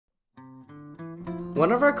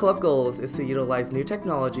One of our club goals is to utilize new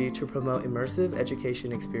technology to promote immersive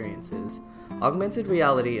education experiences. Augmented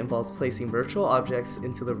reality involves placing virtual objects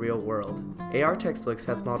into the real world. AR Textbooks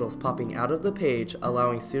has models popping out of the page,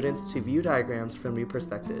 allowing students to view diagrams from new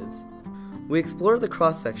perspectives. We explore the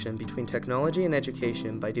cross-section between technology and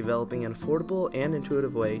education by developing an affordable and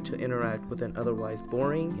intuitive way to interact with an otherwise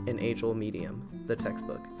boring and age-old medium, the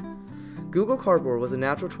textbook. Google Cardboard was a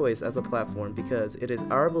natural choice as a platform because it is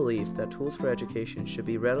our belief that tools for education should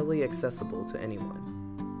be readily accessible to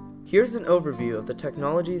anyone. Here's an overview of the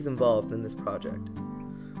technologies involved in this project.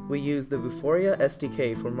 We use the Vuforia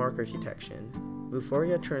SDK for marker detection.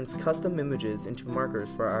 Vuforia turns custom images into markers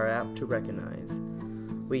for our app to recognize.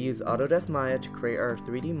 We use Autodesk Maya to create our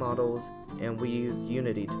 3D models, and we use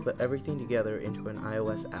Unity to put everything together into an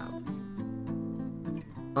iOS app.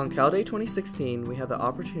 On Cal Day 2016, we had the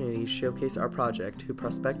opportunity to showcase our project to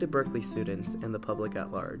prospective Berkeley students and the public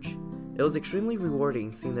at large. It was extremely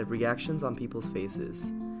rewarding seeing the reactions on people's faces.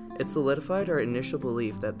 It solidified our initial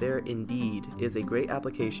belief that there indeed is a great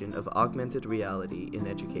application of augmented reality in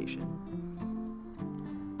education.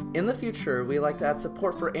 In the future, we like to add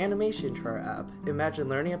support for animation to our app. Imagine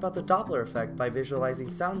learning about the Doppler effect by visualizing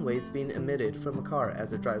sound waves being emitted from a car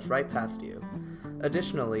as it drives right past you.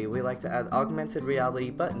 Additionally, we like to add augmented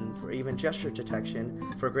reality buttons or even gesture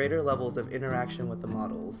detection for greater levels of interaction with the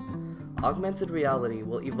models. Augmented reality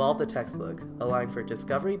will evolve the textbook, allowing for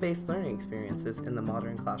discovery-based learning experiences in the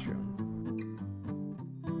modern classroom.